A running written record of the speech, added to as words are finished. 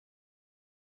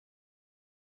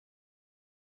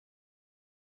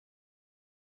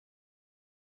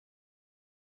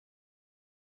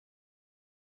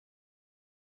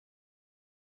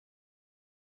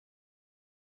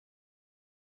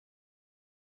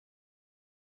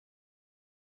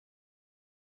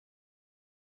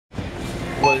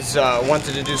was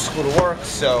wanted to do school to work,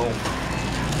 so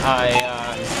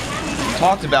I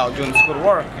talked about doing school to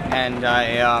work, and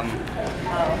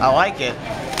I like it.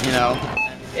 You know,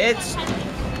 it's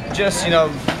just, you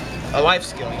know, a life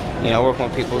skill. You know, working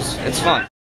with people, it's fun.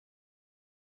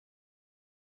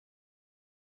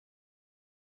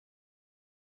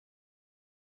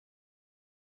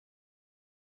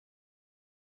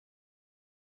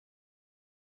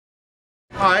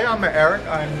 Hi, I'm Eric.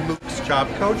 I'm Luke's job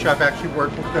coach. I've actually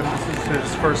worked with him. This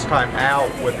is his first time out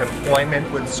with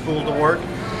employment with school to work.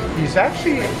 He's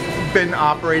actually been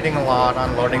operating a lot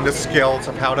on learning the skills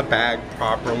of how to bag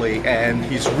properly, and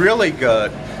he's really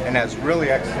good and has really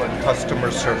excellent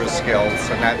customer service skills,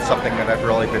 and that's something that I've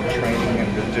really been training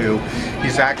him to do.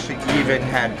 He's actually even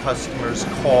had customers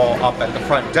call up at the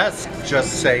front desk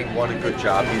just saying what a good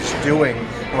job he's doing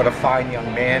and what a fine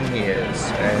young man he is,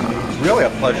 and he's really a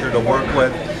pleasure to work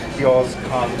with. He always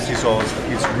comes,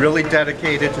 he's really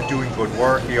dedicated to doing good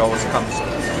work. He always comes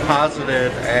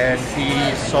positive, and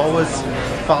he's always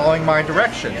following my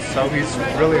directions. So he's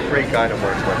really a great guy to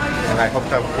work with, and I hope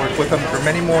to work with him for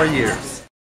many more years.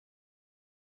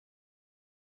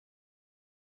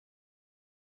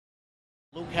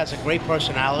 Luke has a great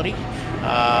personality,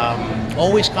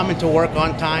 always coming to work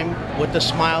on time with a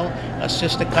smile,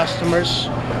 assist the customers.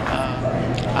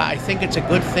 I think it's a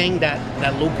good thing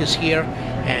that Luke is here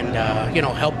and you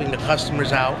know, helping the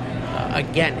customers out.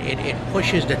 Again, it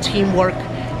pushes the teamwork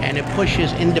and it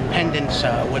pushes independence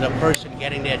with a person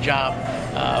getting their job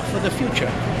for the future.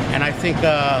 And I think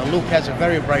Luke has a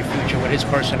very bright future with his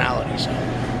personality. So.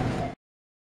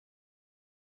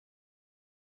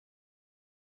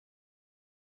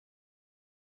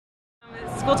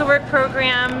 School to Work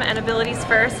program and Abilities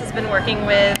First has been working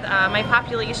with my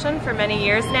population for many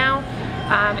years now.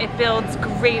 It builds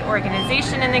great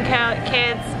organization in the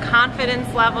kids,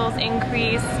 confidence levels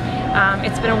increase.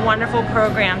 It's been a wonderful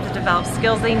program to develop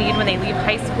skills they need when they leave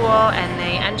high school and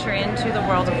they enter into the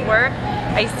world of work.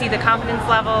 I see the confidence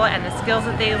level and the skills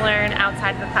that they learn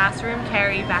outside of the classroom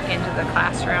carry back into the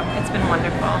classroom. It's been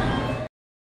wonderful.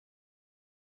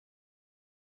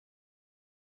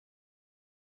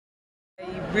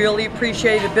 I really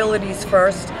appreciate Abilities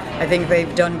First. I think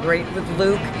they've done great with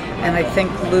Luke, and I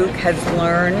think Luke has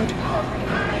learned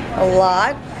a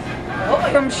lot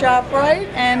from ShopRite,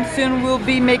 and soon we'll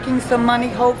be making some money,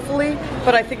 hopefully.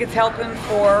 But I think it's helping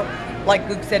for, like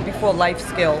Luke said before, life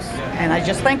skills. And I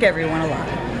just thank everyone a lot.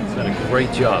 He's done a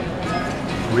great job.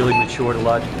 Really matured a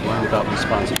lot, learned about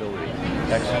responsibility.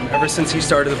 Ever since he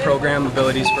started the program,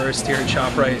 Abilities First, here at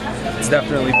ShopRite, it's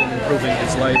definitely been improving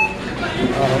his life.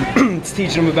 It's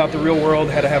teaching him about the real world,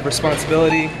 how to have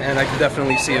responsibility, and I can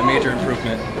definitely see a major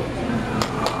improvement.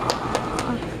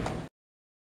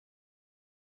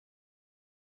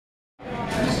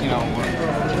 Just, you know,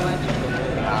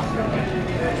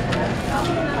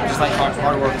 just like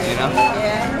hard work, you know?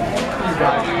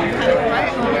 Yeah.